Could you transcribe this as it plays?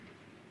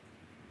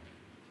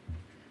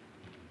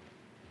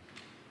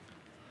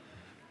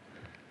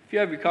If you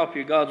have your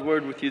copy of God's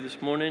Word with you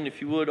this morning, if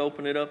you would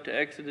open it up to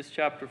Exodus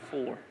chapter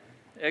 4.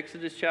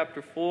 Exodus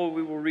chapter 4,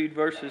 we will read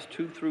verses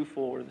 2 through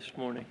 4 this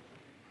morning.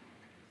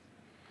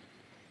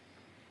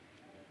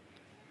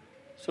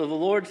 So the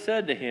Lord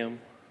said to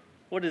him,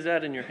 "What is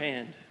that in your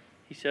hand?"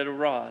 He said, "A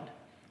rod."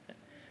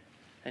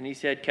 And he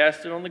said,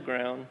 "Cast it on the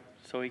ground."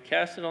 So he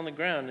cast it on the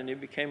ground, and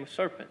it became a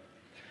serpent.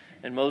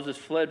 And Moses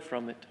fled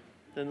from it.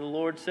 Then the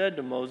Lord said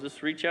to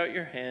Moses, "Reach out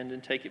your hand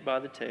and take it by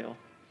the tail."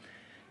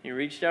 He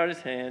reached out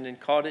his hand and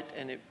caught it,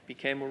 and it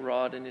became a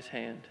rod in his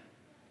hand.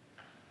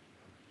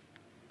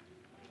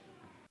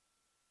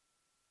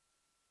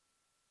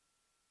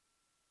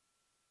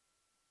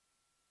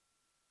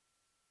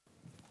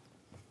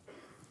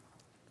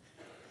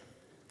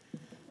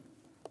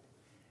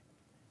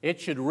 It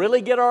should really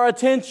get our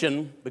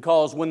attention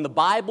because when the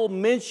Bible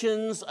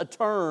mentions a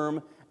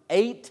term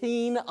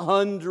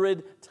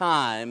 1,800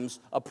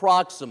 times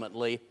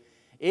approximately,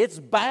 it's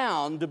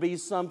bound to be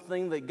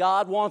something that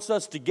God wants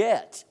us to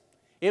get.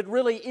 It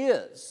really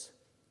is.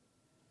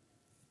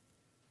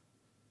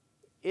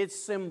 It's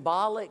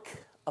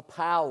symbolic of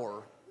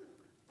power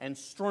and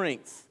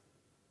strength,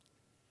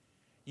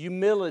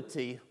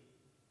 humility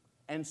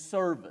and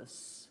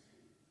service,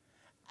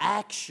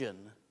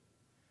 action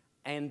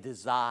and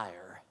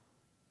desire.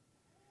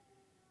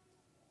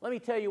 Let me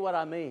tell you what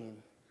I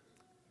mean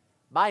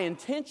by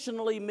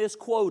intentionally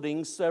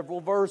misquoting several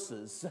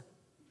verses.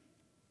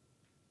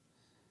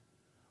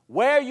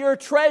 Where your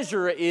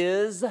treasure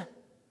is,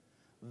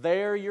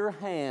 there your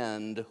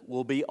hand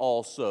will be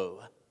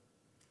also.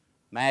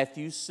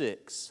 Matthew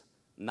 6,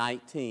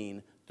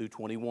 19 through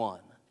 21.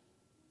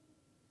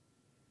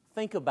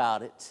 Think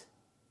about it,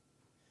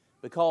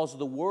 because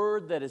the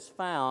word that is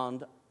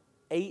found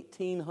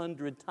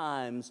 1,800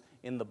 times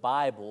in the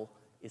Bible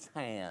is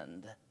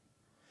hand.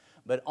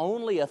 But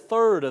only a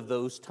third of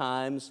those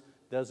times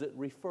does it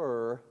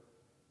refer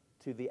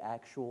to the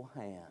actual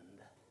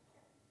hand.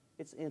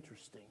 It's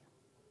interesting.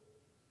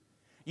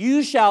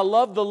 You shall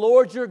love the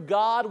Lord your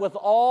God with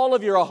all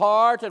of your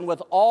heart and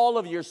with all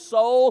of your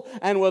soul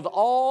and with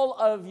all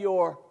of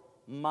your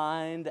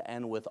mind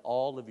and with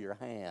all of your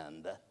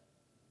hand.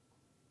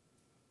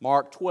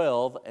 Mark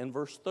 12 and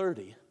verse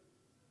 30.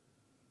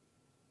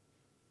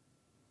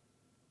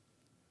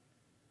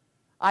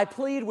 I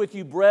plead with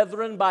you,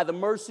 brethren, by the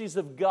mercies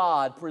of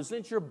God,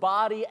 present your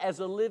body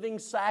as a living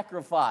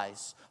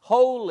sacrifice,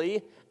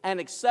 holy and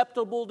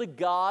acceptable to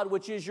God,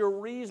 which is your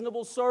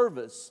reasonable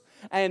service.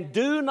 And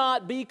do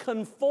not be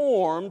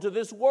conformed to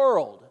this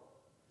world,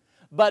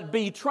 but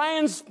be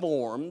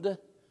transformed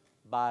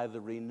by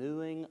the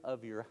renewing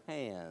of your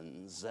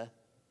hands,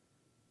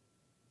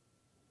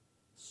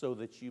 so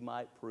that you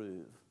might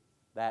prove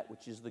that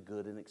which is the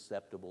good and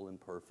acceptable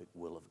and perfect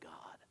will of God.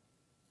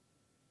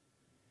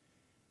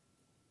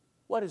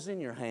 What is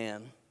in your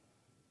hand?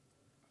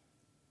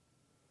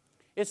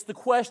 It's the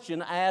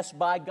question asked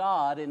by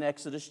God in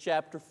Exodus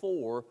chapter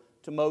 4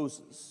 to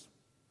Moses.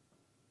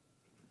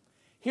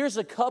 Here's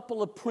a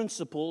couple of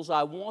principles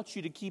I want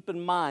you to keep in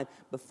mind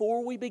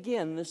before we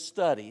begin this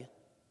study.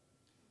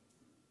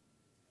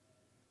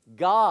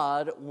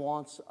 God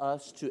wants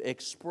us to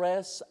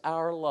express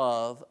our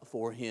love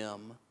for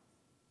Him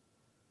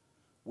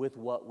with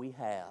what we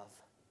have.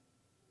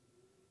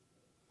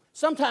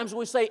 Sometimes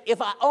we say,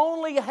 if I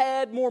only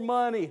had more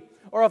money,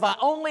 or if I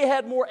only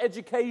had more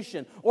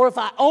education, or if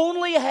I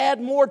only had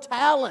more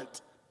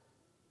talent.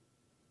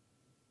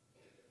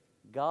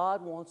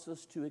 God wants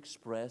us to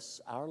express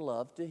our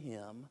love to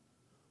Him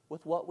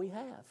with what we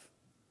have.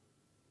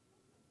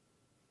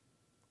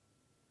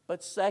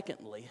 But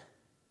secondly,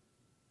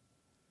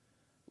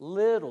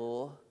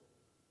 little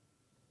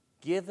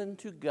given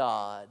to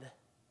God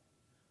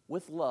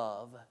with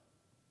love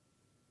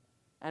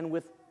and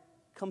with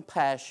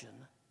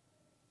compassion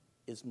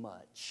is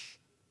much.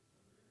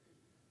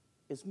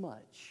 Is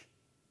much.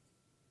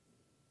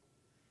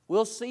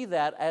 We'll see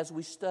that as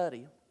we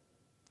study.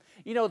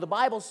 You know, the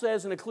Bible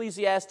says in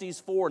Ecclesiastes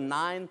 4,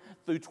 9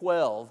 through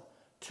 12,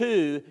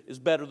 2 is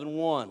better than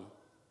 1.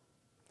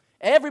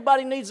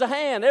 Everybody needs a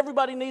hand.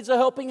 Everybody needs a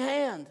helping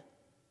hand.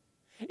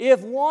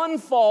 If one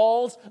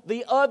falls,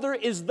 the other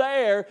is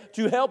there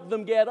to help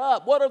them get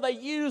up. What are they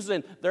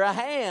using? Their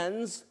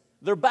hands,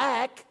 their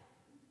back,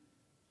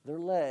 their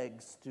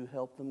legs to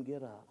help them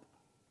get up.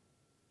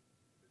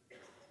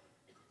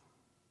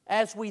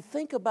 As we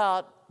think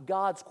about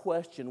God's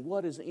question,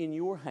 what is in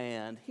your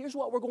hand, here's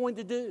what we're going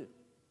to do.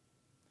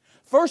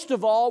 First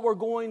of all, we're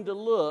going to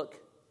look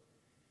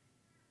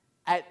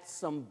at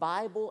some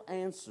Bible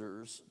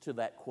answers to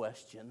that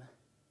question.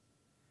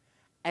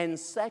 And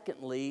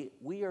secondly,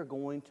 we are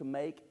going to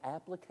make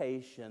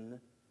application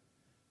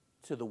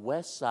to the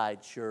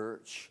Westside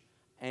Church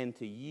and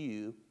to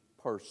you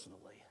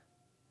personally.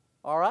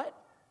 All right?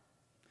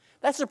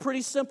 That's a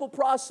pretty simple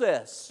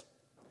process.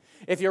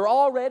 If you're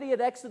already at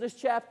Exodus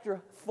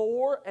chapter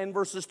 4 and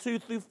verses 2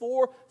 through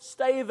 4,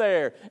 stay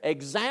there.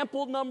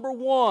 Example number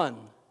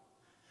 1.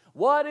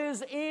 What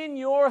is in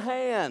your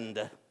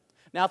hand?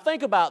 Now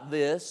think about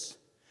this,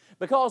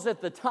 Because at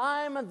the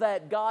time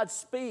that God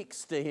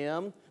speaks to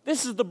him,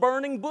 this is the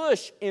burning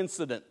bush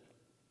incident.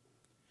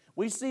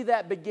 We see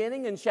that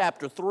beginning in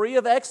chapter 3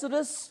 of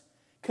Exodus,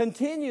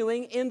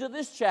 continuing into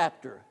this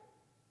chapter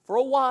for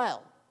a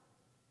while.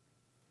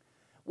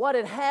 What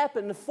had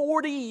happened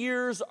 40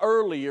 years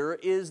earlier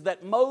is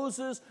that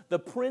Moses, the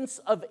prince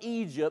of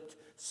Egypt,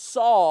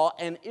 saw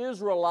an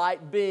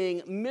Israelite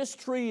being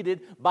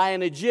mistreated by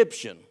an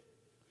Egyptian.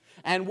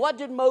 And what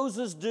did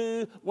Moses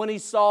do when he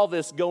saw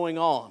this going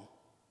on?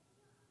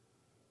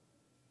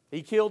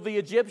 He killed the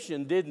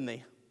Egyptian, didn't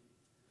he?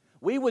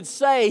 We would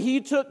say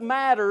he took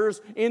matters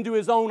into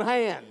his own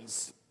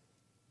hands.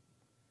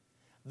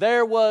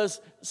 There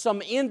was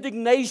some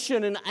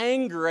indignation and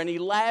anger, and he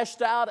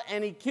lashed out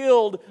and he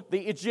killed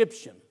the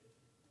Egyptian.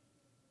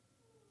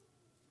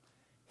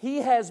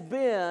 He has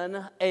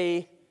been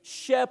a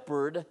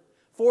shepherd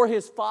for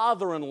his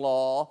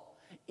father-in-law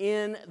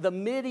in the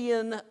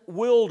Midian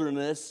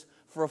wilderness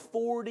for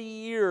 40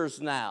 years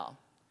now.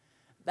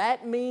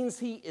 That means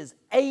he is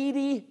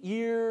 80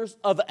 years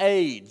of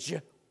age.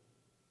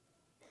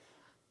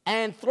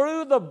 And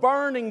through the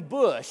burning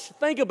bush,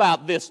 think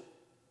about this,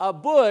 a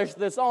bush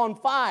that's on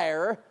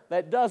fire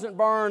that doesn't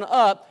burn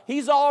up,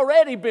 he's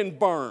already been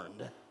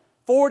burned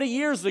 40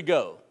 years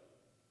ago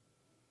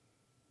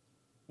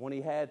when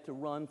he had to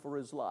run for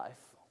his life.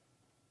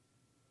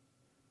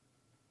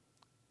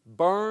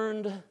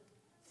 Burned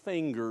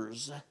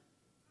fingers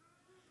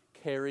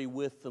carry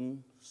with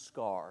them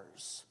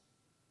scars.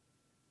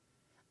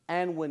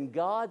 And when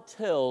God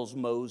tells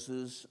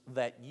Moses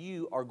that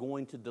you are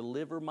going to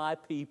deliver my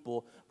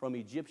people from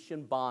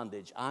Egyptian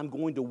bondage, I'm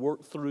going to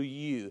work through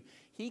you,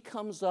 he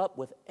comes up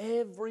with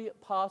every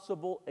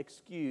possible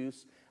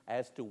excuse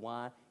as to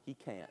why he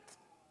can't.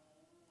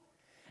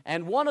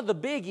 And one of the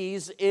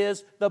biggies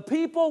is the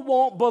people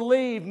won't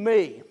believe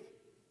me.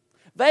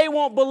 They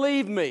won't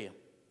believe me.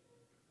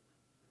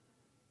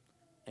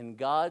 And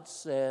God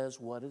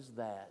says, what is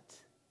that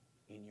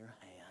in your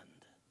hand?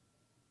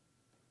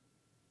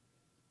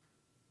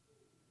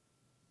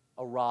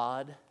 A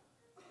rod,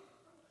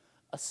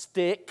 a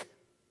stick,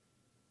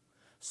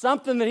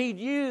 something that he'd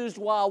used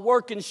while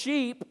working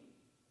sheep.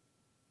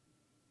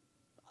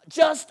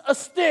 Just a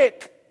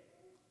stick.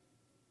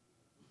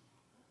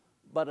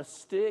 But a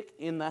stick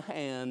in the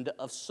hand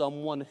of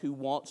someone who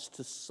wants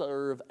to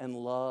serve and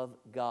love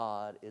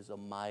God is a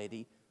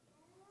mighty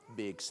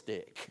big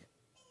stick.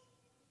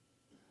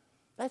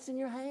 That's in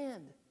your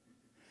hand.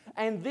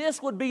 And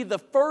this would be the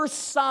first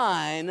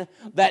sign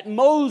that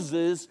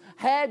Moses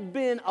had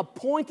been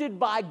appointed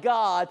by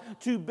God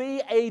to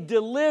be a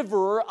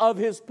deliverer of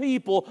his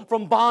people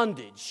from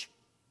bondage.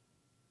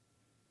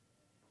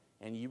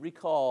 And you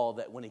recall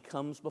that when he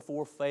comes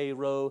before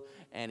Pharaoh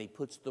and he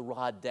puts the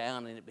rod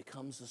down and it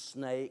becomes a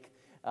snake,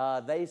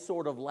 they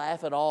sort of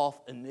laugh it off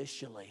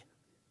initially.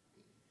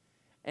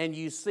 And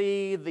you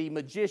see the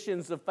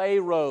magicians of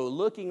Pharaoh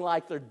looking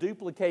like they're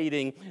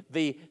duplicating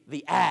the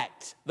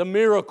act, the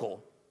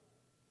miracle.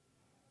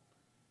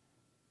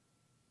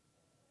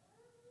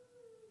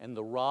 And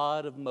the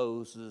rod of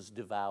Moses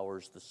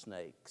devours the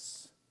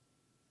snakes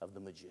of the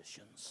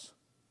magicians.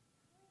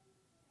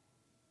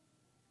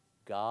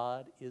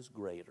 God is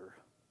greater.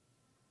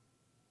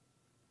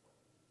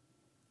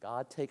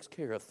 God takes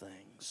care of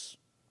things.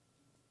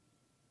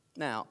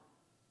 Now,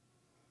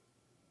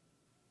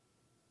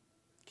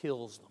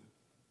 kills them.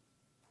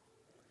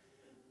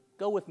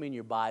 Go with me in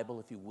your Bible,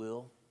 if you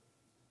will,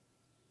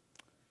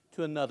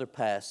 to another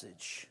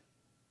passage.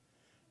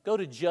 Go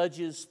to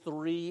Judges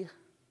 3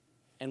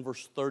 and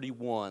verse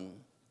 31,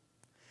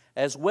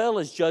 as well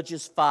as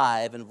Judges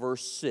 5 and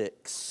verse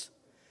 6.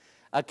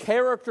 A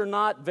character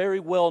not very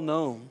well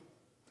known.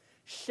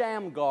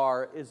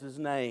 Shamgar is his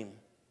name.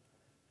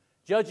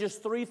 Judges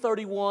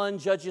 3:31,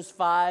 Judges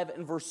 5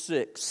 and verse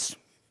 6.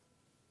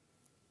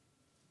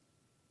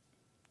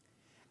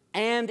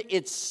 And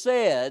it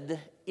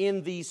said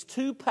in these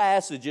two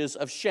passages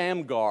of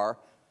Shamgar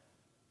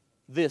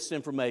this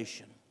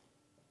information.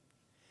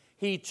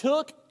 He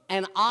took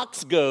an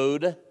ox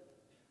goad,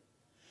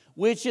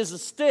 which is a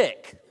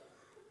stick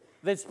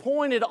that's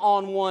pointed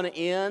on one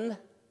end,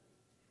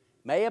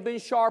 may have been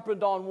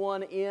sharpened on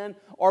one end,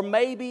 or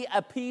maybe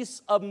a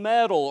piece of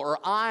metal or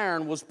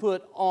iron was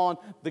put on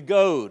the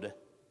goad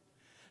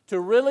to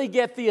really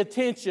get the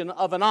attention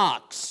of an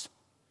ox.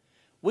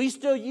 We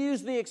still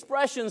use the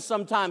expression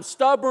sometimes,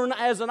 stubborn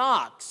as an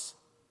ox.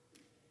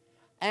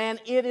 And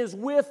it is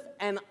with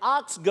an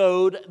ox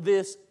goad,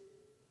 this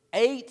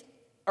 8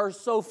 or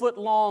so foot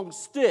long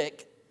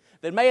stick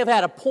that may have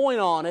had a point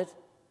on it,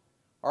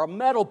 or a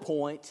metal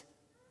point,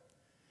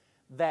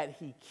 that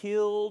he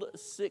killed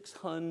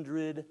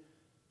 600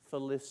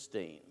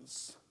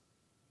 Philistines.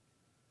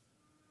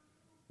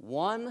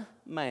 One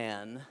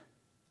man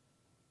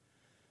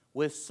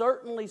with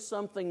certainly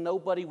something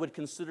nobody would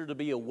consider to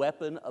be a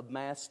weapon of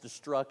mass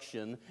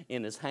destruction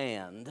in his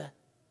hand,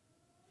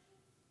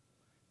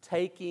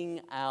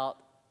 taking out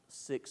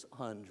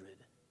 600.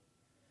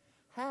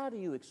 How do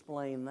you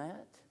explain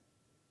that?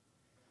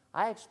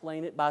 I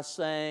explain it by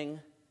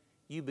saying,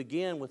 you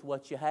begin with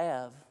what you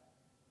have.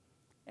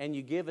 and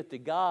you give it to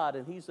God,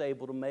 and He's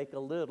able to make a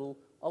little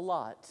a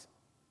lot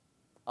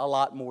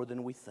more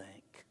than we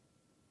think.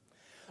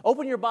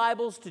 Open your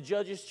Bibles to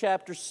Judges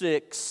chapter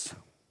 6.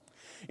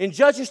 In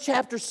Judges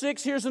chapter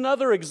 6, here's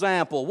another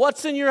example.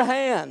 What's in your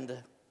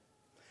hand?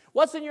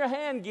 What's in your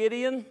hand,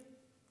 Gideon?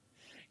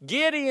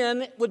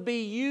 Gideon would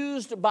be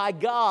used by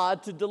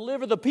God to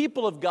deliver the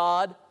people of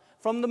God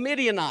from the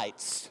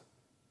Midianites.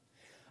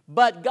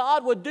 But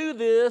God would do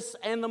this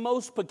in the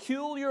most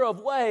peculiar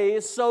of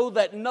ways so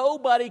that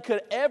nobody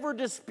could ever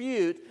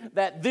dispute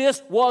that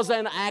this was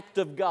an act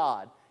of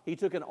God. He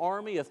took an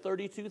army of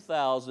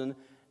 32,000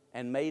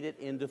 and made it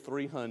into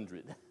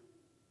 300.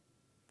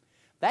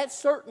 That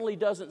certainly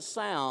doesn't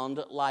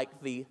sound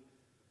like the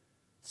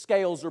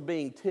scales are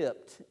being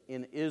tipped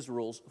in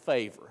Israel's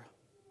favor.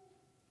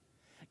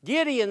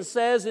 Gideon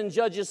says in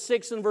Judges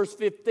 6 and verse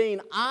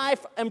 15, I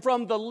am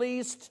from the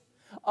least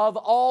of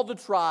all the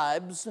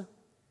tribes,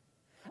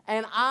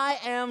 and I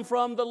am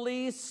from the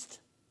least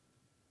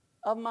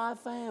of my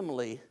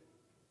family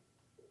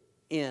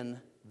in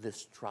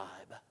this tribe.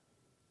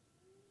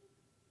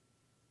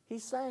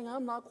 He's saying,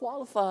 I'm not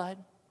qualified.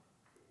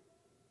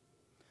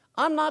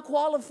 I'm not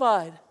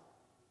qualified.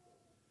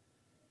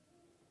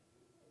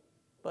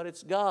 But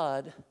it's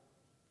God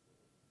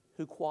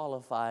who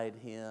qualified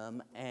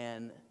him,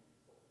 and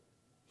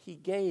He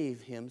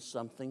gave him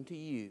something to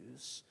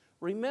use.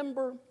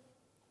 Remember,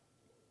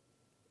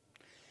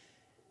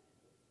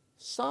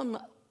 some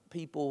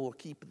people will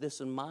keep this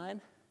in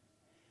mind.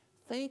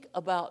 Think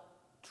about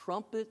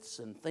trumpets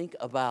and think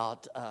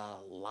about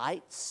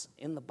lights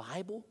in the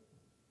Bible.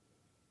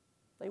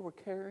 They were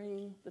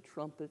carrying the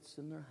trumpets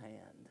in their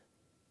hand,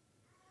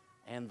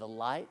 and the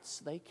lights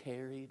they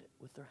carried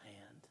with their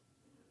hand.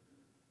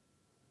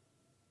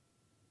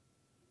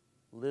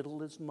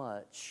 Little is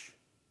much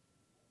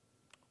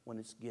when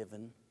it's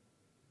given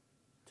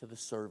to the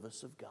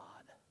service of God.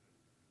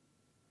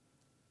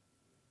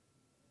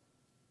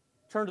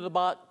 Turn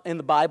to in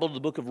the Bible to the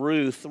book of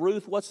Ruth.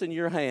 Ruth, what's in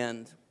your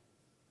hand?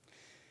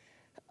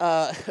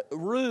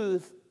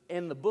 Ruth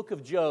and the book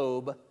of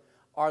Job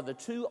are the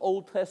two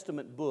Old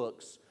Testament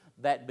books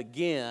that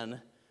begin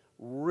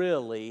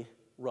really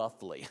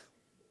roughly.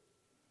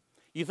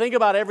 You think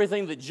about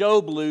everything that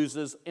Job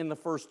loses in the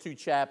first two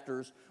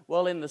chapters.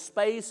 Well, in the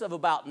space of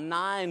about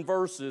 9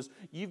 verses,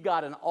 you've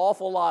got an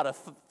awful lot of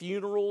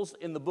funerals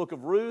in the book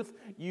of Ruth.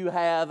 You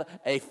have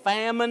a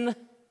famine,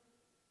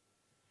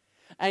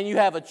 and you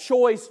have a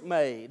choice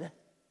made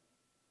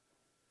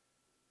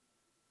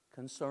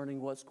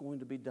concerning what's going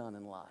to be done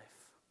in life.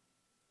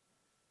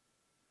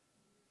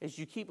 As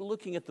you keep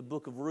looking at the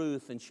book of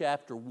Ruth in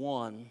chapter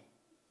 1,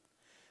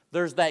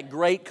 there's that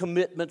great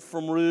commitment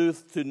from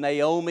Ruth to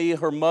Naomi,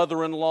 her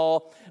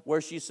mother-in-law,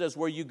 where she says,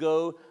 where you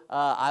go,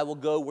 I will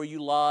go. Where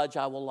you lodge,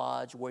 I will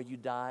lodge. Where you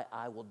die,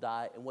 I will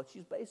die. And what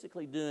she's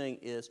basically doing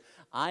is,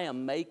 I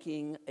am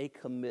making a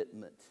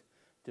commitment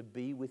to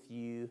be with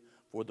you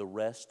for the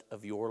rest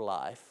of your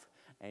life,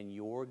 and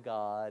your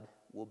God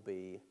will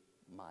be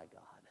my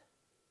God.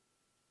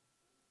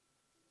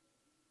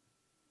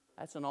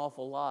 That's an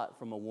awful lot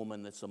from a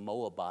woman that's a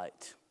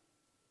Moabite,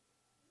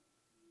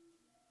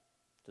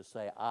 to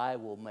say, I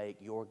will make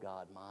your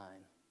God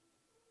mine.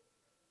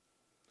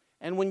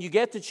 And when you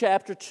get to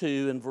chapter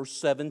 2 and verse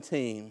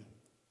 17,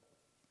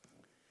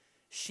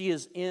 she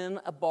is in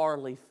a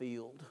barley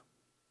field.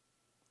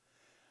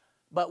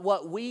 But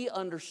what we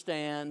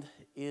understand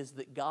is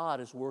that God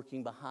is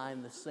working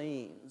behind the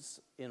scenes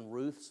in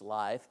Ruth's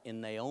life, in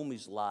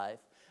Naomi's life,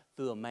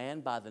 through a man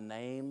by the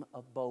name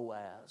of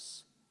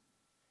Boaz.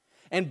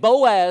 And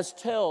Boaz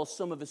tells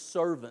some of his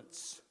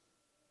servants,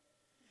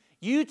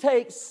 you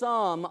take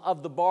some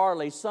of the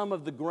barley, some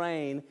of the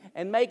grain,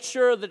 and make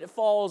sure that it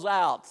falls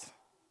out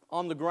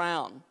on the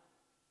ground.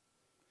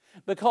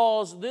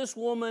 Because this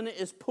woman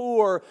is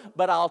poor,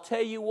 but I'll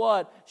tell you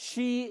what,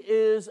 she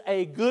is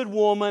a good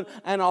woman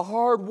and a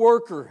hard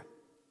worker.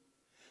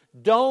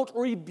 Don't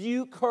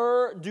rebuke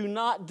her. Do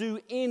not do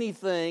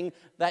anything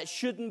that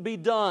shouldn't be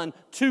done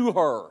to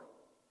her.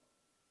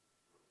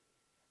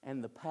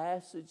 And the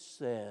passage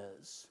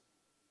says,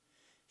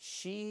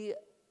 she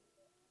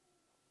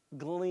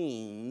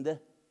gleaned,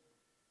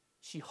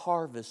 she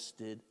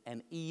harvested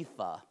an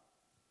ephah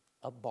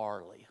of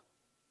barley,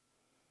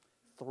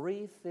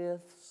 3/5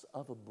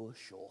 of a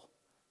bushel.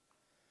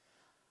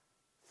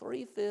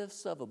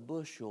 3/5 of a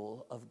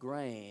bushel of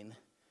grain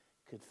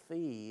could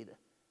feed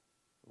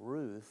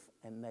Ruth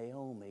and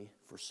Naomi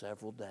for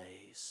several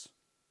days.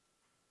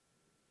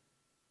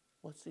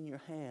 What's in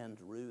your hand,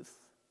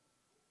 Ruth?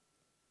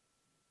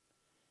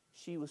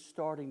 She was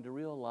starting to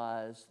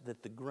realize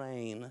that the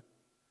grain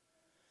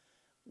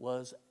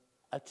was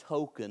a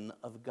token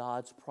of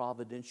God's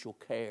providential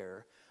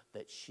care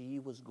that she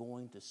was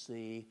going to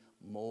see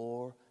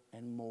more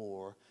and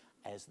more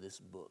as this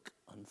book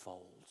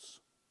unfolds.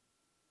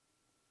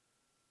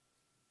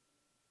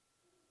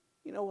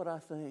 You know what I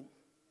think?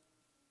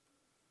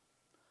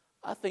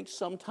 I think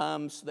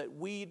sometimes that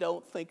we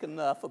don't think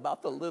enough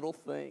about the little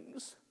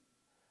things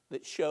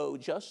that show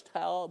just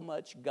how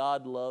much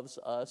God loves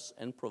us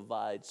and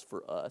provides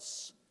for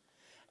us.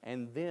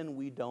 and then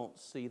we don't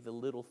see the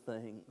little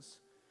things,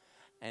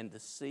 and to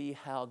see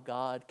how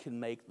God can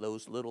make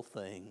those little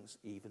things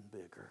even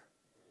bigger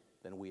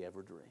than we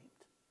ever dreamed.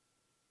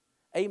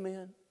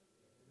 Amen.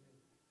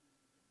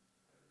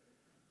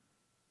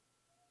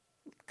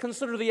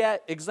 Consider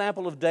the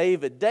example of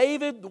David.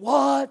 David,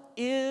 what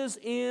is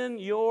in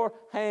your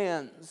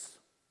hands?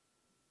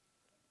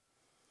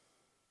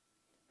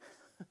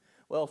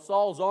 Well,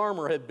 Saul's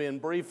armor had been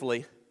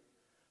briefly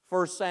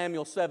 1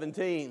 Samuel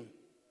 17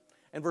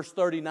 and verse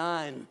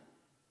 39.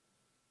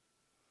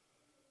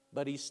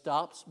 But he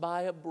stops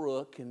by a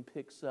brook and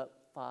picks up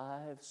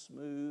 5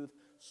 smooth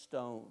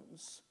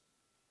stones.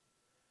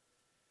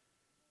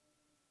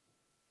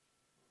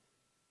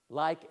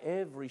 Like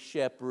every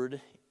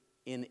shepherd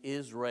in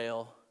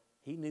Israel,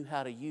 he knew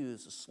how to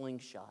use a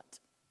slingshot.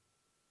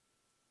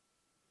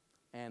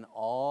 And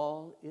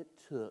all it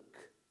took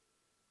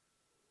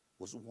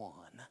was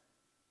one.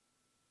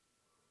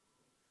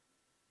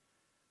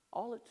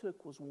 All it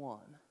took was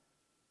one.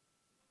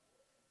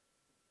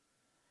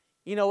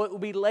 You know, it will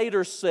be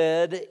later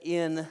said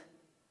in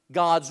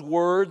God's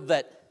Word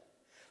that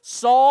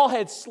Saul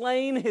had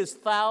slain his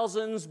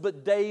thousands,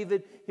 but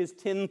David his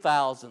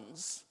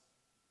 10,000s.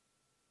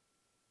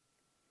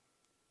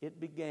 It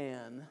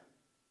began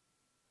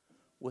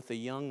with a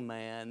young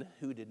man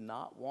who did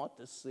not want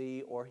to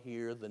see or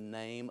hear the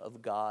name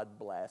of God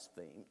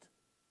blasphemed.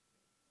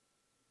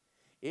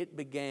 It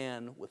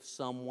began with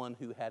someone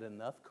who had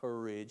enough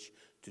courage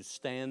to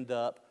stand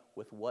up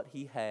with what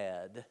he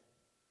had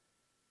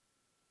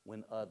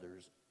when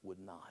others would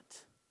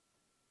not.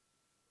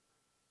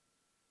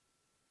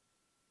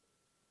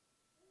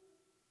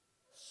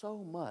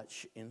 So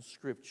much in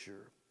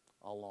Scripture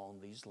along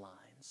these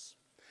lines.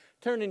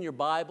 Turn in your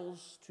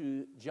Bibles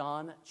to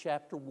John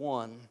chapter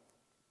 1.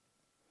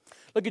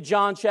 Look at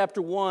John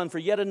chapter 1 for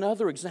yet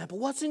another example.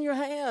 What's in your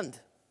hand?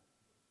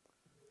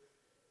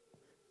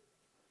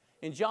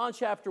 In John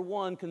chapter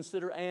 1,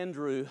 consider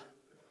Andrew.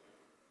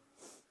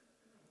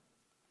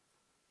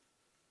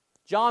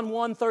 John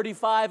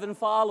 1:35 and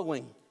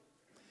following.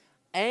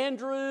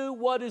 Andrew,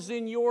 what is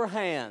in your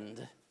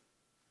hand?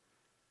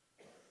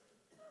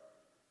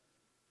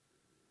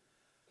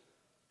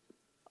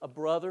 A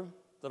brother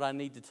that I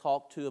need to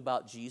talk to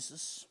about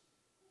Jesus.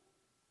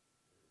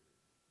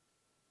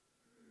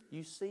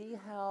 You see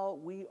how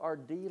we are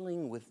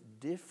dealing with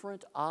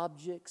different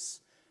objects,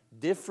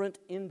 different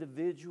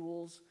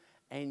individuals,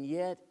 and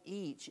yet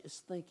each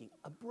is thinking,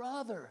 a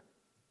brother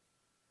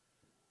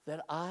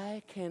that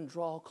I can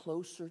draw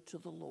closer to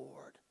the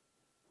Lord.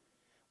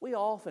 We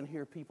often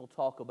hear people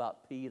talk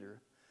about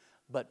Peter,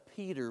 but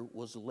Peter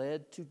was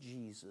led to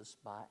Jesus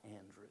by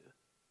Andrew.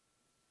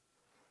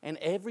 And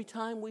every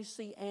time we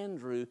see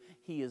Andrew,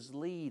 he is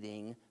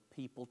leading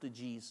people to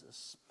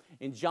Jesus.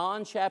 In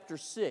John chapter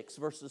 6,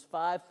 verses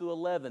 5 through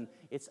 11,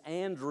 it's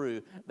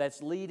Andrew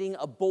that's leading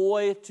a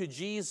boy to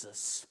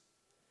Jesus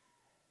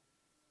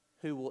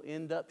who will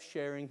end up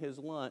sharing his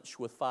lunch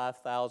with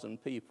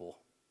 5,000 people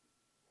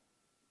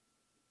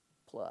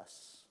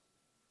plus.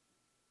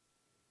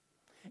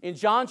 In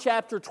John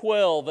chapter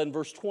 12 and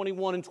verse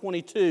 21 and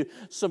 22,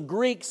 some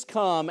Greeks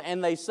come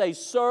and they say,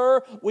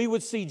 "Sir, we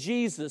would see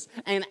Jesus."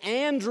 And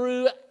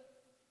Andrew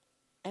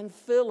and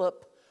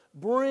Philip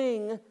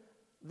bring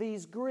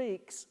these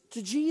Greeks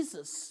to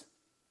Jesus.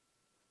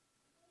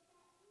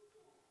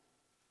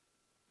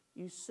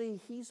 You see,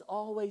 he's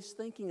always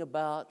thinking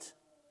about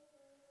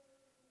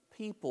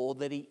people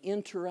that he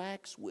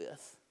interacts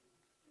with,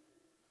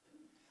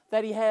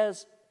 that he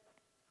has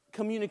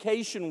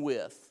communication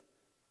with,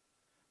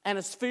 and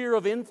a sphere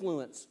of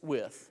influence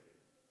with,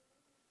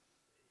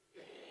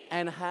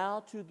 and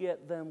how to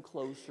get them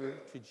closer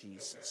to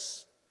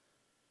Jesus.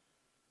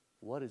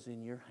 What is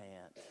in your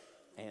hand,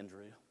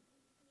 Andrew?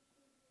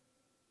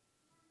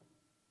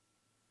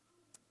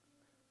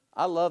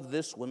 I love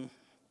this one.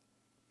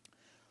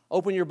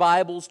 Open your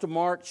Bibles to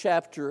Mark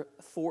chapter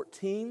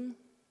 14,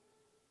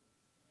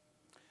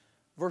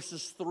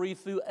 verses 3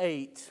 through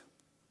 8.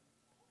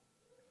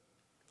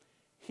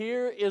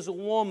 Here is a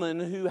woman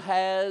who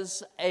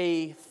has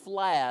a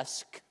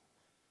flask,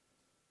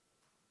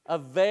 a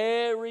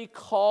very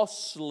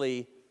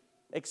costly,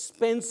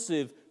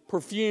 expensive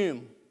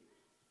perfume.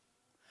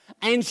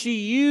 And she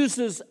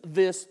uses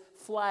this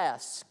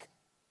flask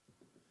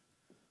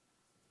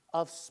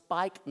of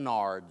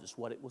spikenard, is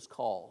what it was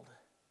called,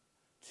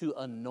 to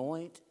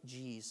anoint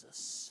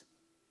Jesus.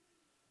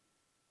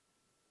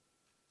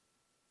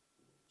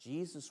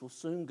 Jesus will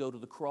soon go to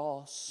the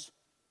cross.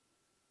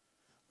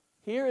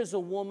 Here is a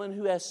woman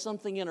who has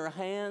something in her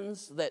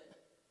hands that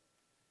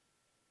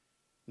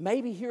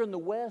maybe here in the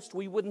West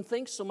we wouldn't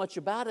think so much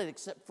about it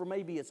except for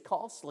maybe its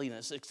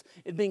costliness,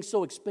 it being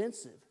so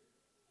expensive.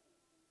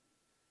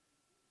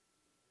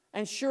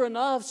 And sure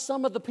enough,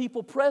 some of the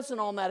people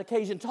present on that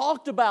occasion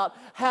talked about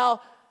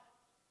how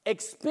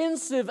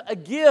expensive a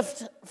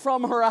gift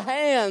from her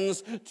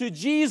hands to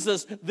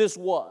Jesus this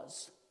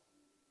was.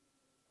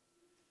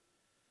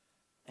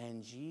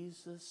 And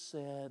Jesus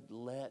said,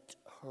 "Let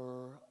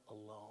her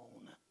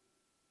alone.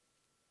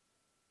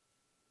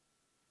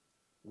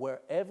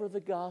 wherever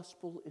the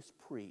gospel is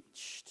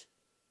preached,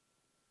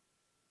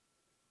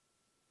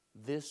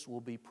 this will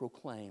be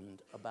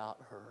proclaimed about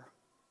her.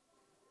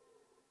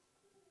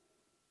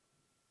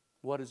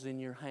 What is in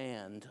your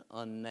hand,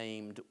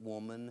 unnamed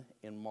woman,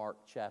 in Mark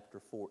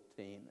chapter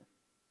 14?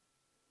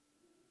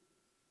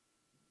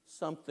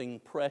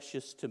 Something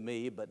precious to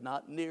me, but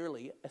not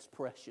nearly as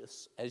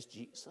precious as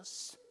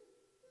Jesus.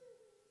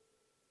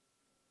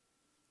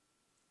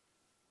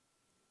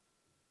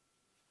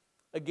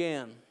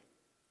 Again,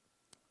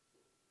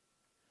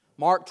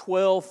 Mark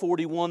 12,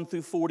 41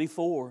 through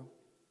 44.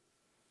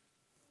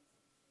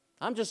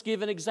 I'm just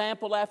giving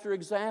example after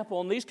example,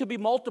 and these could be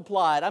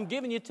multiplied. I'm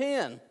giving you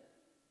 10.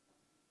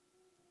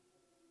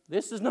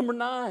 This is number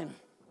 9.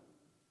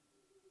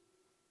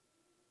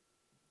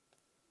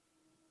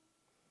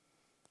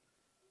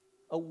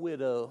 A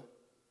widow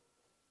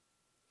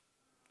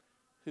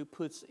who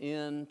puts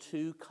in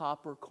 2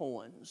 copper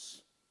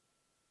coins.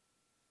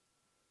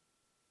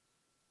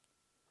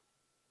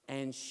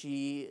 And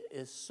she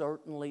is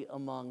certainly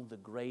among the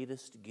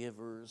greatest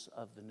givers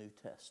of the New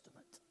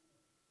Testament.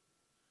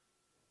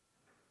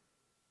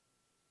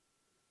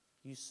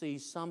 You see,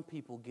 some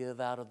people give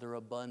out of their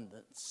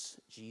abundance,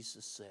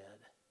 Jesus said.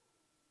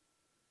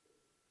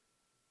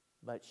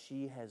 But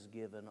she has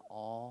given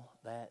all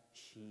that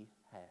she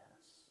has.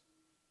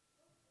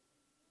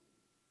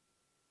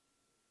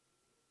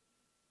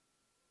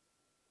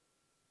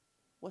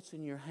 What's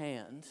in your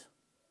hand?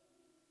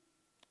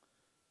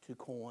 2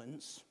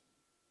 coins.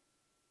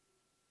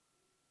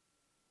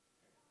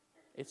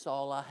 It's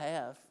all I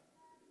have.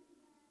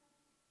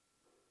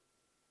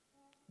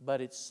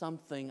 But it's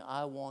something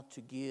I want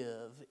to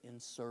give in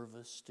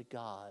service to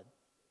God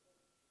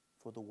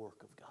for the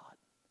work of God.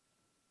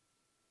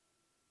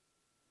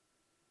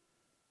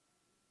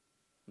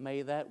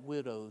 May that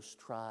widow's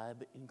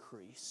tribe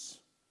increase.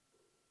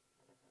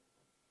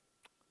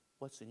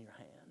 What's in your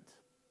hand?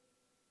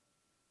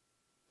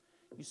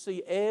 You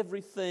see,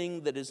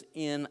 everything that is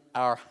in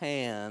our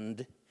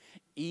hand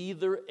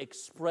either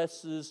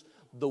expresses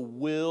the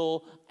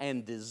will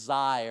and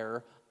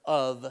desire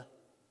of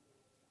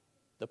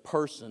the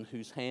person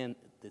whose hand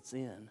it's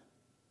in,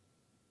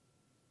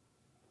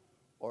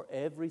 or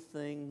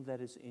everything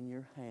that is in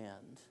your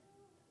hand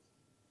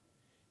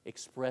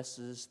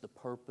expresses the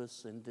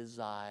purpose and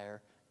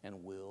desire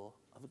and will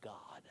of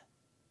God.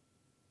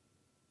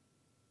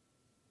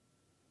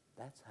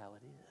 That's how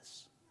it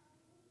is.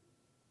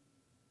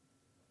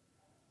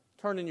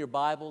 Turn in your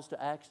Bibles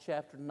to Acts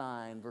chapter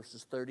 9,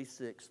 verses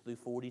 36 through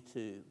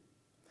 42.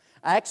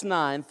 Acts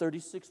 9,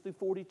 36 through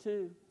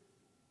 42.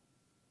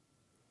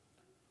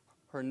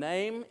 Her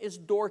name is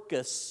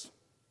Dorcas,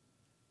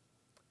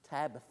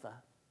 Tabitha.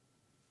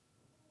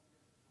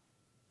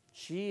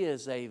 She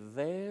is a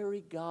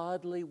very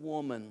godly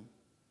woman.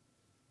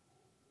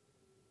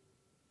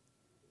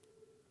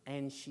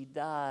 And she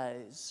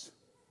dies.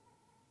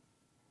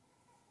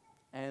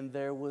 And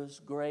there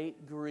was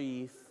great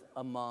grief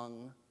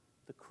among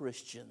the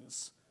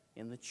Christians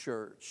in the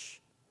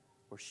church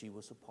where she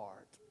was a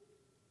part.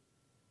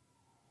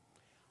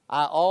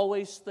 I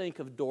always think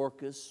of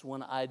Dorcas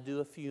when I do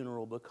a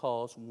funeral,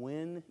 because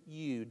when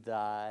you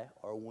die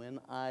or when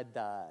I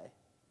die,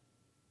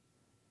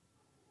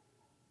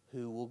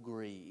 who will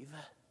grieve?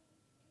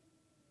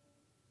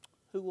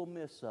 Who will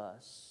miss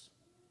us?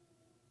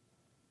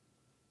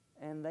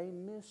 And they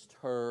missed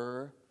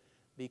her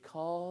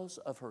because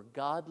of her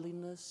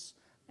godliness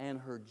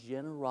and her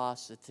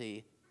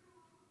generosity.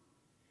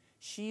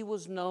 She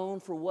was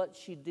known for what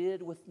she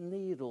did with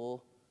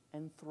needle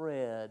and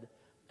thread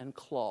and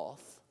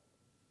cloth.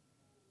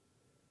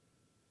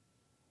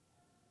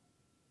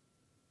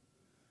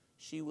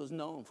 She was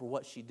known for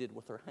what she did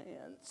with her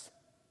hands.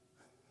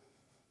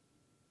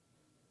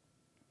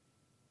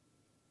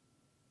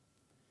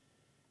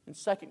 In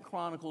 2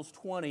 Chronicles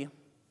 20,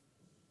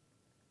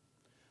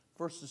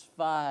 verses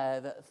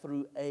 5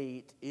 through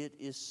 8, it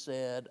is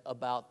said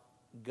about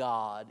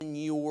God, in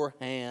your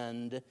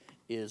hand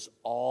is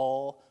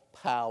all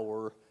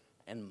power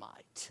and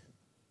might.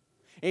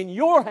 In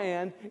your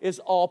hand is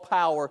all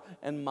power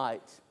and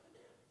might.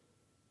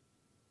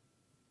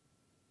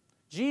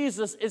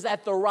 Jesus is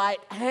at the right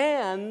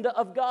hand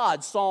of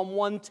God. Psalm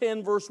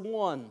 110, verse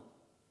 1.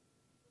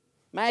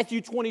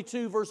 Matthew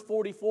 22, verse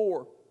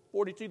 44,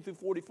 42 through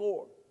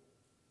 44.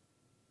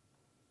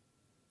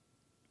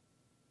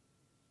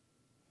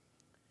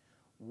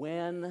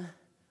 When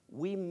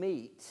we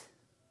meet,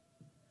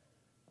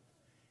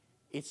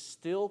 it's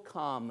still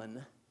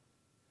common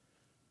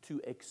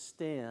to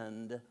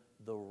extend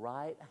the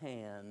right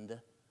hand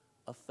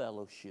of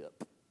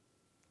fellowship.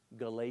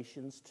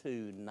 Galatians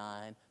 2,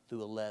 9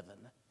 through 11.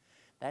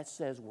 That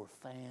says we're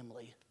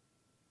family.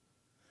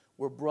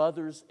 We're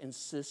brothers and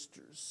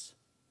sisters.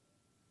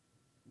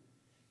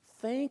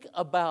 Think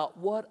about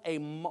what a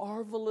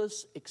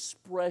marvelous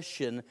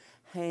expression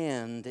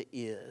hand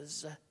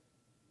is.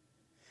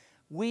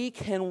 We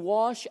can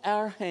wash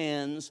our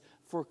hands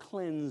for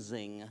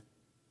cleansing.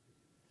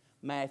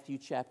 Matthew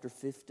chapter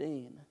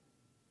 15.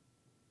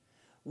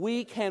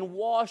 We can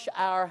wash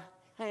our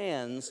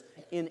hands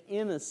in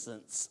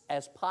innocence,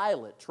 as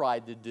Pilate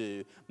tried to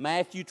do.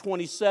 Matthew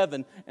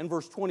 27 and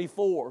verse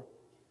 24.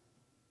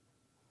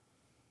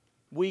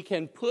 We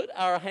can put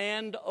our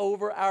hand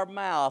over our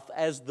mouth,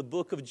 as the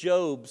book of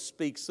Job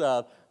speaks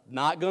of.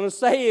 Not going to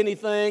say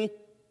anything.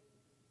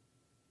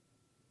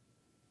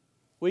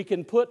 We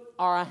can put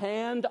our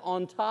hand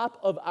on top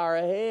of our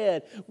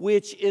head,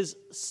 which is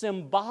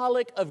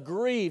symbolic of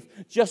grief.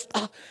 Just,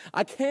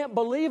 I can't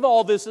believe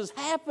all this has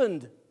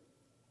happened.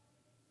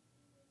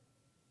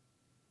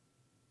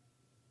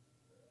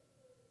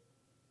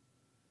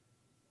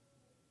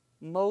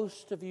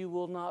 Most of you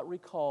will not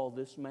recall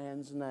this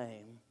man's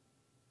name,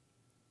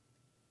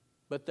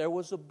 but there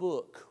was a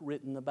book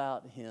written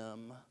about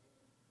him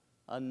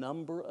a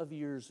number of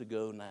years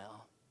ago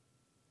now.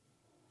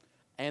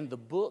 And the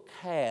book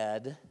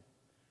had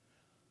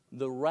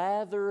the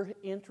rather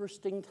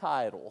interesting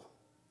title,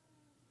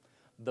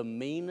 The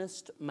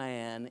Meanest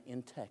Man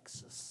in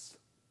Texas.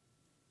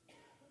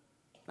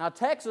 Now,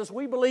 Texas,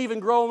 we believe in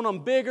growing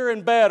them bigger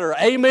and better.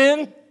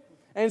 Amen?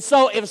 And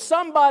so if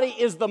somebody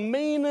is the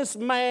meanest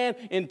man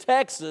in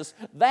Texas,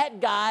 that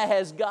guy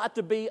has got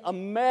to be a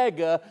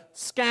mega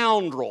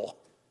scoundrel.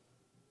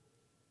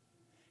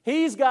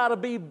 He's got to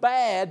be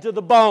bad to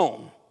the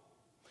bone,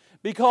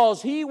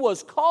 because he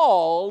was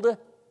called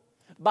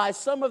by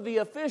some of the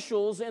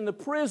officials in the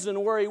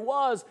prison where he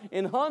was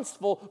in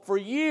Huntsville for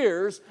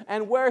years,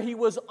 and where he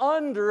was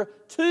under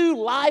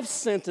 2 life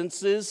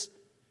sentences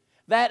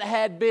that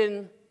had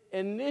been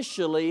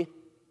initially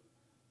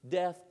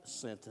death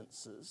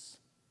sentences.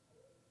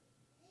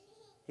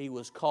 He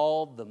was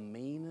called the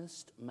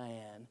meanest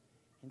man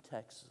in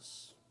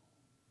Texas.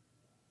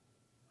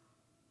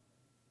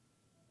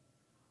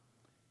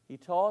 He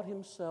taught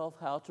himself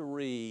how to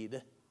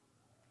read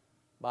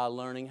by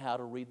learning how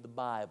to read the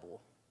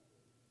Bible.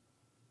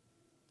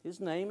 His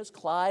name is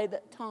Clyde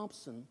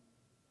Thompson.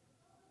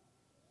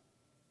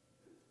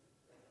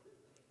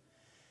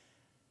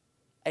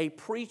 A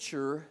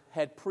preacher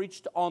had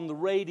preached on the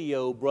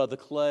radio, Brother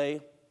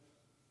Clay,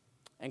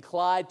 and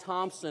Clyde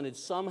Thompson had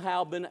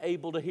somehow been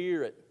able to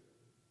hear it.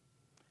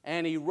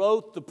 And he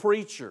wrote the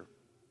preacher.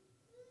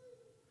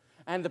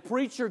 And the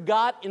preacher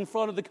got in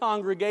front of the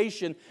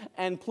congregation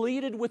and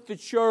pleaded with the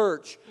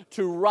church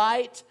to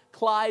write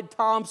Clyde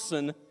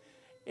Thompson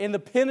in the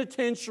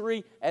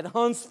penitentiary at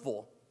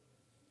Huntsville.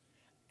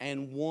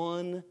 And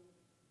one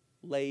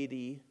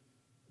lady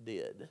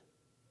did.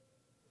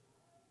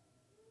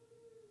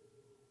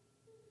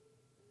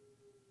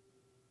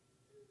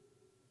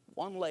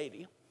 One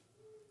lady.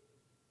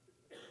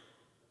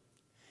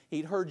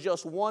 He'd heard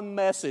just one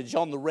message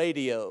on the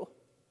radio,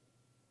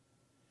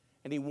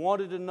 and he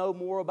wanted to know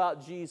more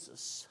about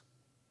Jesus.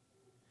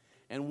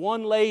 And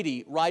one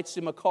lady writes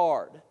him a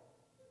card.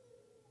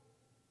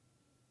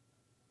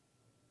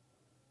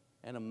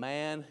 And a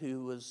man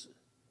who was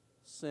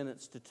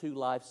sentenced to 2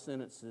 life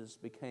sentences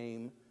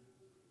became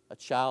a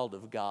child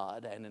of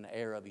God and an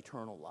heir of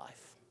eternal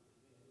life.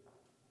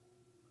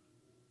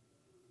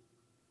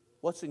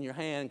 What's in your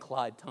hand,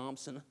 Clyde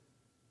Thompson?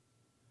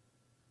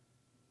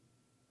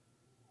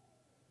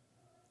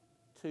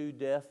 2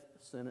 death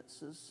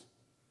sentences.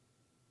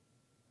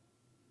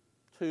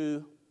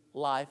 2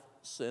 life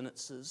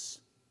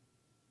sentences.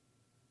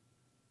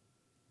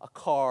 A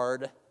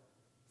card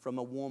from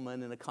a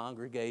woman in a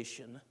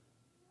congregation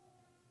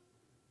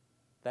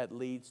that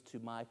leads to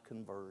my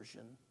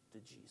conversion to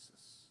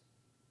Jesus.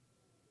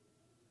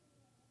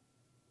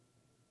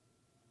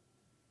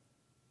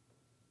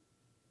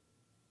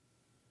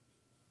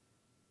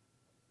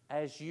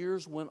 As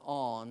years went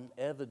on,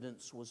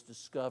 evidence was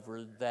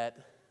discovered that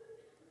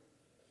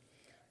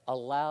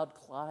allowed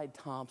Clyde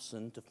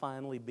Thompson to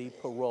finally be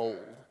paroled.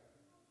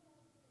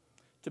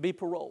 To be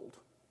paroled.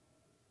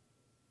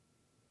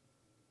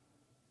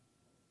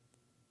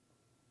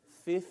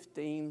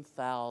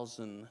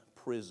 15,000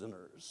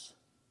 prisoners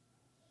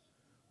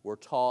were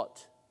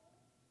taught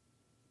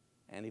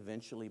and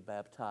eventually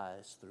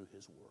baptized through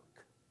his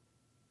work.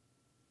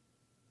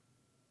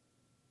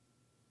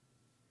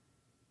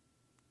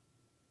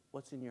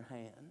 What's in your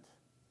hand?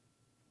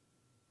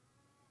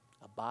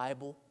 A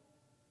Bible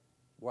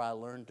where I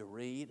learned to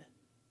read?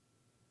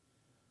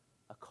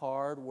 A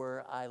card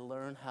where I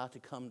learn how to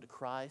come to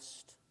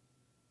Christ?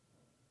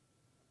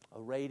 A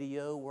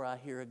radio where I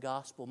hear a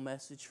gospel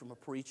message from a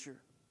preacher?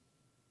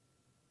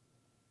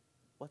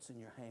 What's in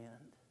your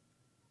hand?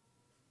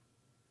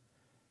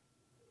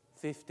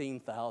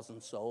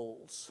 15,000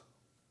 souls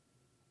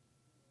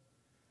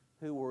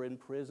who were in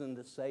prison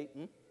to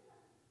Satan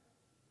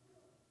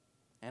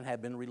and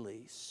have been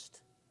released.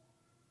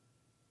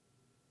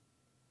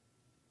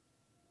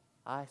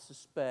 I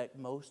suspect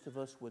most of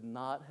us would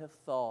not have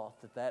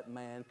thought that that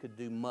man could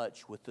do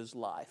much with his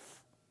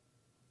life.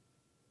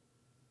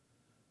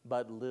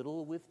 But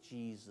little with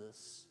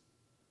Jesus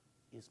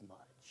is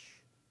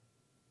much.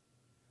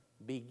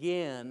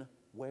 Begin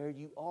where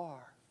you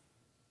are.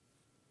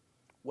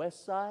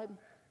 West Side,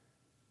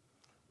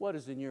 what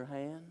is in your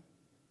hand?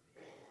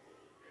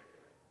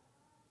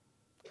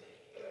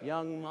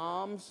 Young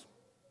moms,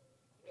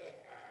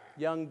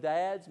 Young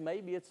dads,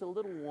 maybe it's a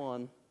little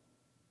one.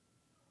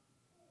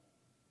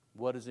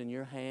 What is in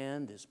your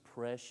hand is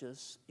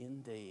precious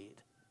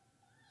indeed.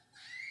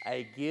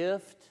 A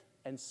gift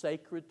and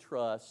sacred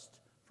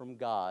trust from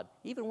God,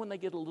 even when they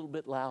get a little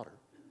bit louder.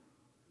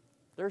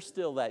 There's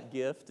still that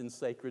gift and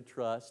sacred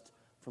trust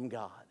from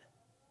God.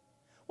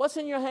 What's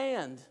in your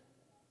hand?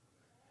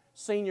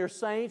 Senior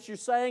saints, you're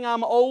saying,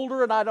 I'm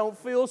older and I don't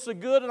feel so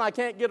good and I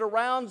can't get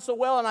around so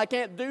well and I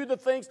can't do the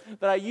things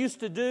that I used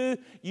to do.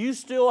 You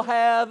still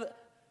have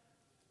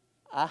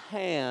a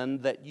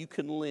hand that you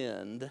can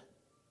lend,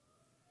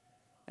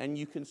 and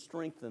you can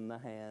strengthen the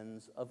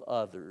hands of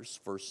others.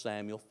 1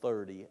 Samuel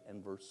 30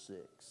 and verse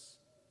 6.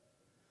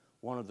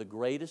 One of the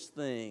greatest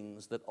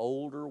things that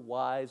older,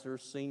 wiser,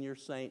 senior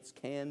saints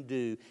can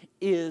do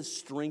is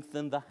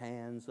strengthen the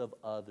hands of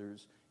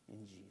others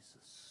in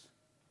Jesus.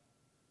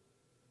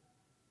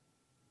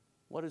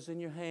 What is in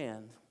your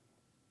hand?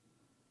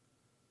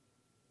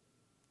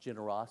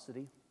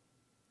 Generosity.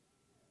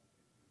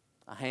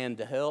 A hand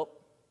to help.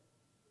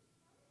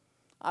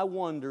 I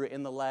wonder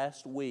in the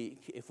last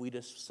week if we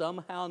just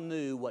somehow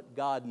knew what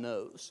God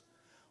knows.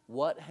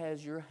 What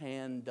has your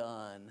hand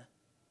done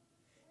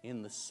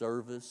in the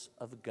service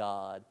of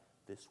God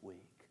this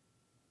week?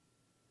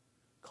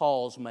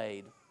 Calls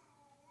made,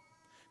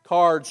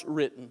 cards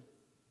written,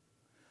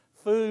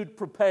 food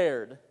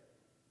prepared,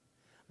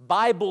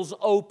 Bibles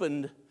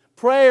opened,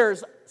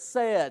 prayers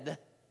said,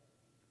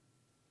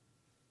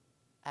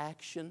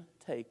 action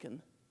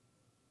taken,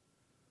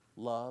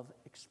 love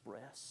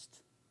expressed.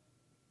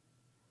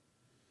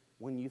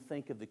 When you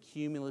think of the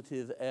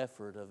cumulative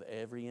effort of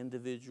every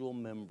individual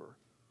member,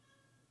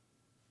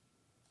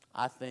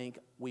 I think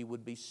we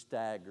would be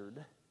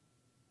staggered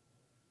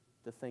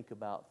to think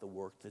about the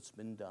work that's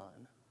been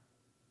done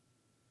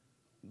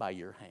by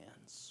your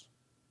hands.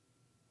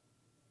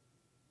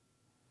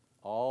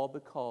 All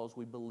because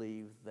we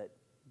believe that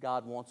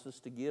God wants us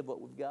to give what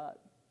we've got.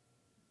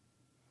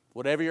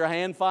 Whatever your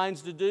hand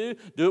finds to do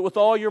it with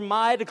all your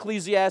might.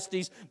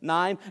 Ecclesiastes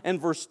 9 and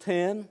verse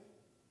 10.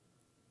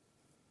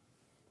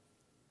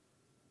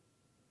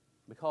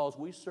 Because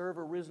we serve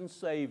a risen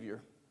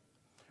Savior.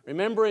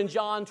 Remember in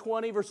John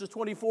 20, verses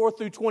 24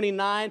 through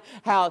 29,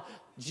 how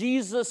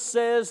Jesus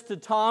says to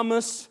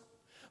Thomas,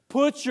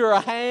 put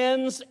your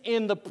hands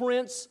in the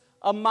prints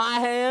of my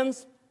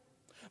hands.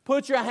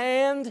 Put your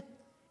hand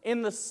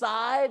in the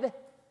side,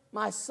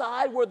 my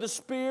side where the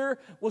spear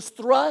was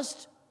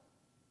thrust.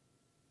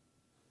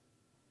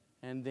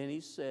 And then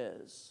he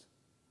says,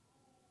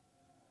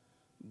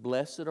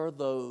 blessed are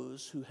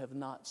those who have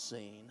not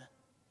seen,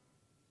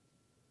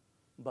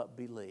 but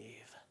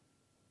believe.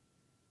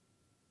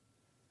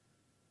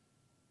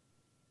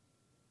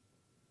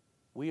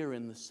 We are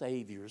in the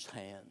Savior's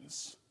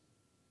hands,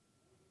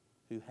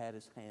 who had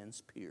his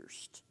hands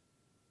pierced,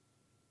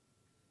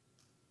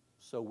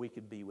 so we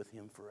could be with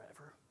him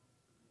forever.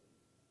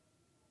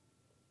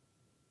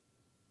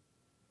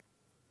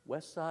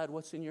 Westside,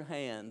 what's in your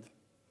hand?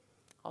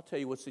 I'll tell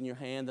you what's in your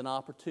hand, an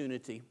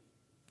opportunity.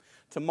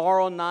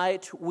 Tomorrow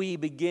night we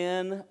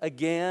begin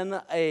again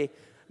a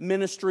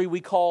ministry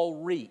we call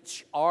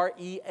REACH,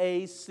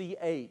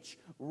 R-E-A-C-H,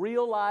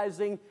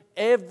 realizing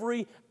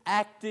every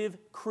active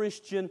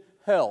Christian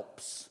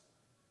helps.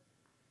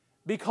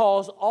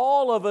 Because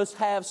all of us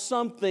have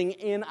something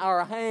in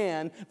our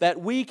hand that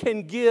we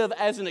can give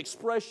as an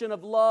expression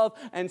of love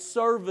and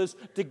service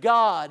to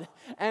God.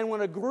 And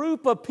when a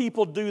group of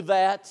people do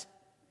that,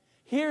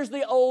 here's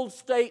the old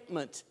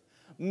statement,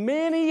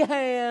 many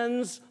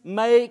hands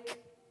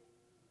make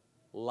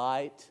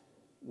light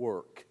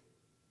work.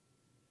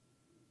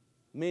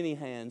 Many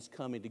hands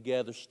coming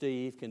together,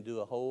 Steve, can do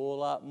a whole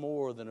lot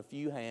more than a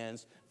few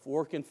hands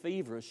working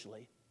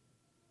feverishly.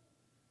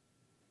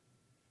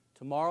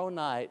 Tomorrow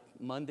night,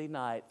 Monday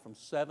night, from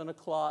 7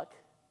 o'clock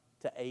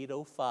to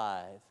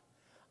 8:05,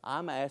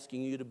 I'm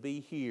asking you to be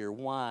here.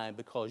 Why?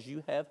 Because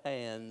you have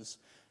hands,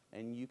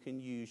 and you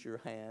can use your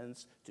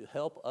hands to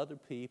help other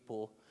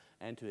people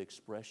and to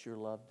express your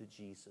love to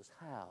Jesus.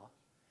 How?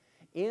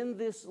 In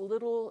this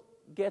little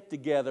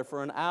get-together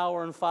for an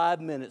hour and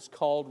 5 minutes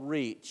called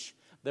REACH,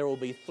 there will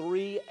be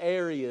 3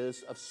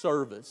 areas of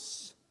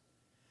service.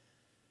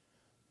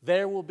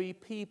 There will be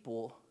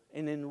people,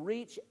 and in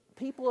REACH,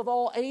 people of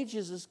all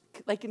ages,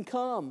 they can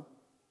come.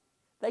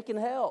 They can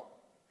help.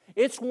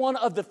 It's one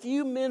of the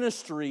few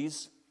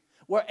ministries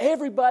where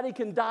everybody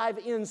can dive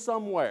in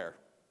somewhere.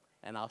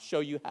 And I'll show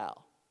you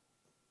how.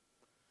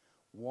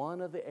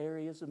 One of the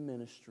areas of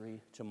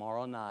ministry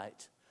tomorrow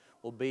night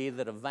will be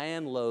that a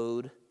van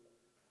load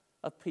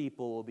of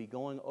people will be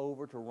going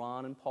over to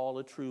Ron and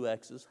Paula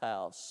Truex's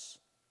house.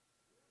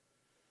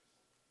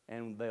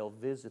 And they'll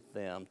visit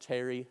them.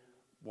 Terry,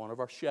 one of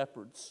our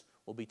shepherds,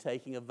 will be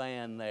taking a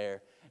van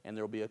there. And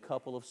there will be a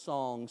couple of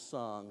songs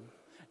sung.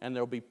 And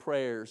there will be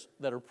prayers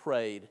that are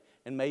prayed.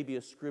 And maybe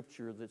a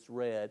scripture that's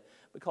read.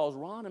 Because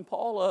Ron and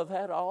Paula have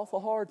had an awful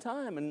hard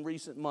time in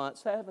recent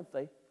months, haven't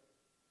they?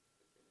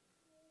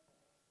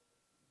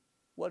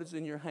 What is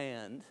in your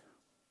hand?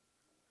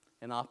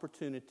 An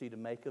opportunity to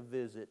make a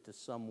visit to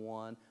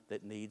someone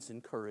that needs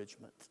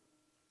encouragement.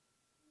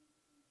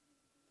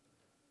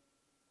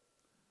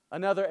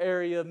 Another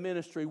area of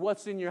ministry,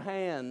 what's in your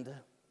hand?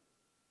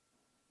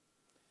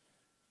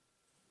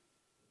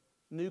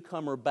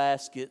 Newcomer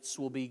baskets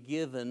will be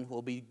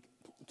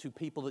to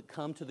people that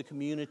come to the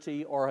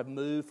community or have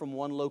moved from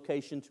one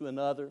location to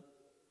another.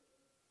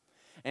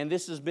 And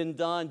this has been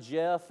done.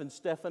 Jeff and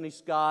Stephanie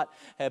Scott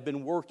have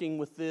been working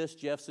with this.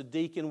 Jeff's a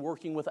deacon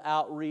working with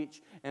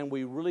outreach, and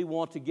we really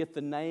want to get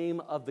the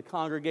name of the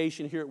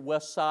congregation here at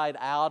Westside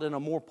out in a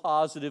more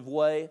positive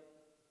way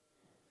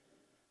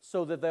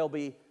so that they'll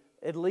be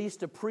at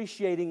least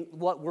appreciating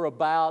what we're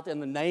about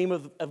and the name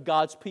of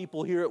God's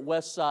people here at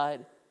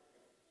Westside.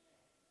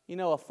 You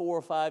know, a 4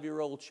 or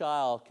 5-year-old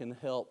child can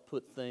help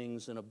put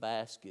things in a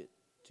basket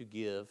to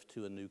give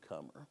to a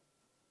newcomer.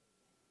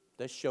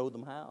 Let's show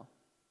them how.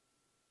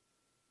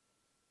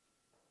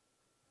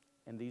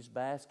 And these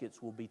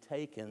baskets will be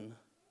taken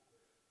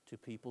to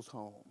people's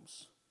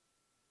homes.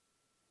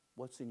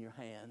 What's in your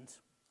hand?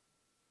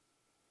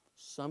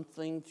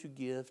 Something to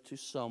give to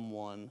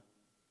someone.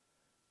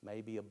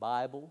 Maybe a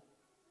Bible,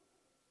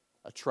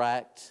 a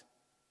tract,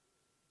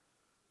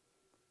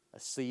 a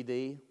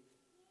CD.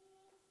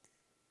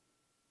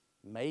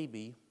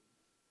 Maybe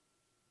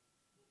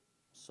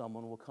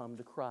someone will come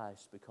to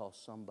Christ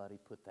because somebody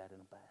put that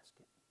in a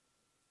basket.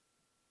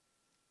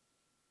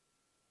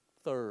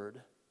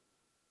 Third,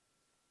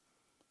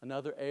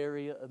 another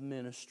area of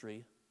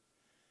ministry.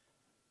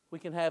 We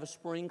can have a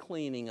spring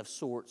cleaning of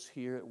sorts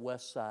here at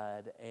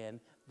Westside, and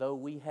though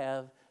we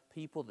have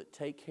people that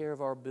take care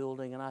of our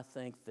building, and I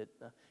think that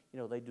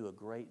they do a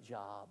great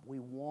job, we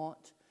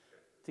want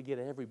to get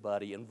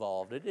everybody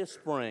involved. It is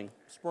spring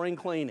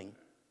cleaning.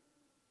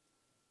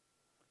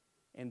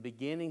 And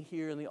beginning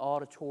here in the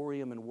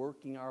auditorium and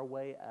working our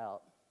way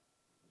out,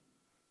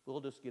 we'll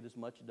just get as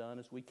much done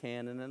as we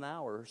can in an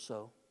hour or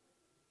so.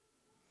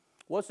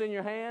 What's in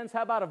your hands?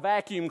 How about a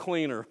vacuum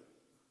cleaner?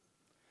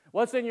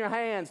 What's in your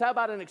hands? How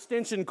about an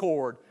extension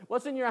cord?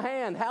 What's in your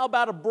hand? How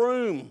about a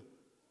broom,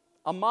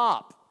 a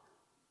mop,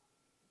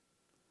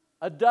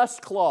 a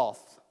dust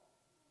cloth?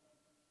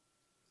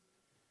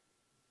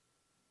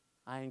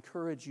 I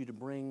encourage you to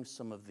bring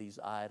some of these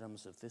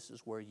items if this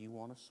is where you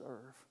want to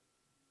serve.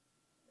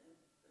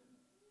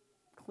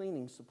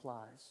 Cleaning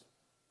supplies.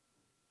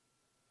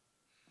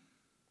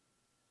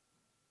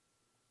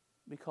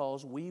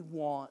 Because we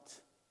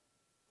want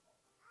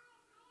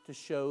to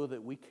show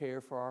that we care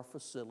for our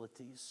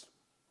facilities,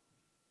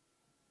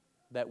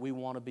 that we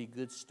want to be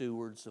good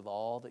stewards of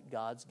all that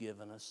God's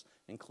given us,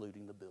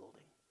 including the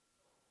building.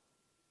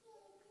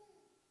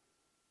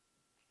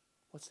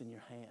 What's in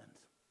your hand?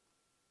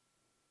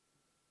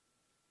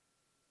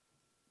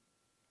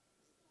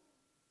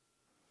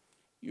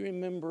 You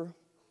remember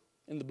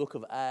in the book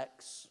of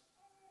Acts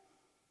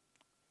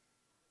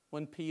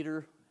when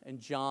Peter and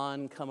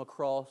John come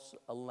across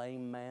a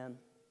lame man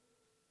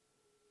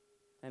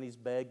and he's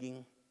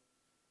begging.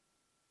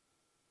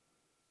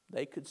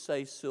 They could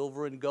say,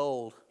 silver and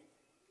gold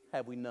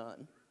have we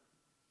none,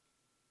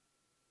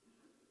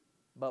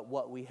 but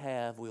what we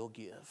have we'll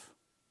give.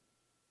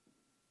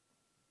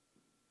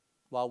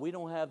 While we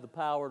don't have the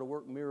power to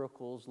work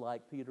miracles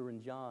like Peter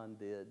and John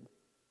did,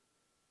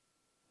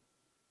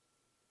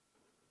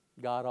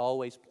 God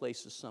always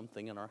places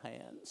something in our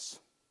hands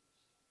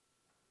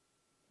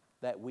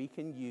that we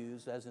can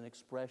use as an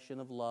expression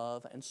of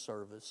love and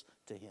service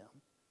to Him.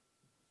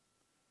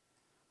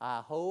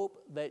 I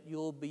hope that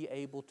you'll be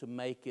able to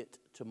make it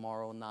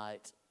tomorrow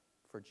night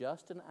for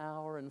just an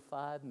hour and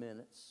 5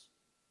 minutes.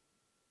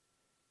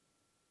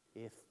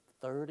 If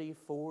 30,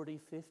 40,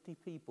 50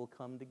 people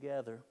come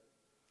together,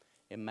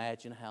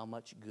 imagine how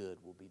much good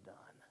will be done.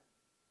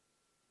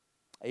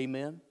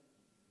 Amen?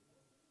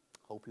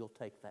 Hope you'll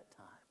take that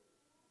time.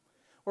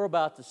 We're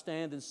about to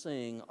stand and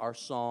sing our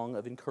song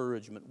of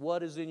encouragement.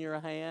 What is in your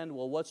hand?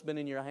 Well, what's been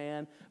in your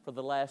hand for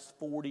the last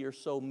 40 or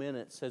so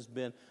minutes has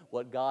been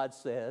what God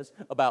says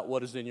about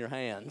what is in your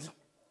hand.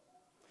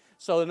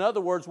 So in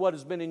other words, what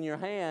has been in your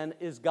hand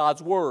is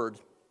God's Word.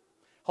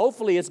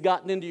 Hopefully it's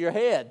gotten into your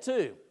head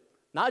too,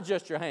 not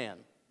just your hand.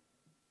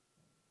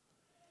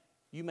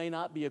 You may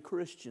not be a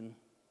Christian.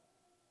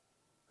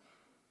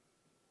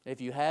 If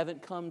you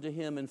haven't come to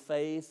Him in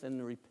faith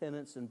and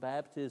repentance and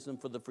baptism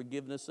for the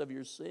forgiveness of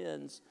your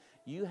sins,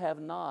 you have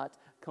not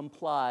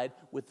complied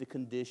with the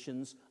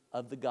conditions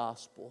of the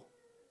gospel.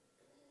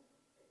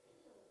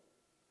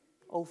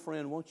 Oh,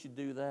 friend, won't you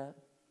do that?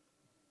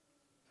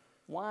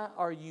 Why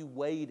are you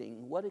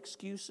waiting? What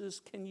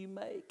excuses can you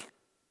make?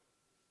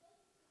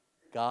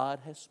 God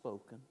has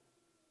spoken.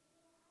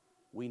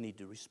 We need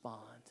to respond.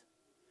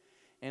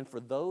 And for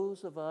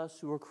those of us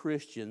who are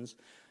Christians,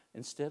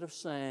 instead of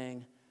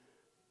saying,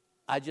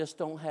 I just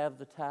don't have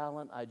the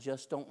talent, I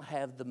just don't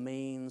have the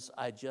means,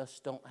 I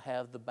just don't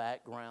have the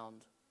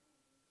background,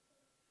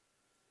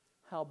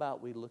 how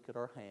about we look at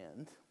our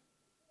hand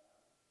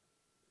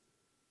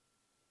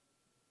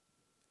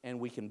and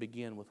we can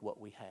begin with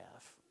what we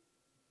have?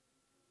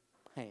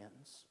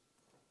 Hands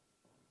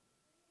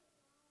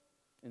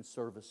in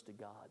service to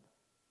God.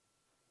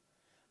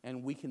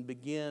 And we can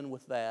begin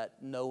with that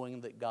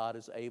knowing that God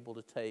is able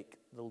to take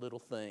the little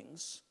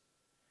things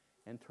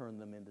and turn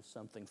them into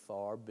something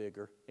far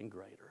bigger and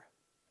greater.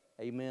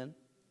 Amen?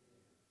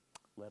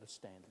 Let us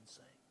stand and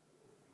sing.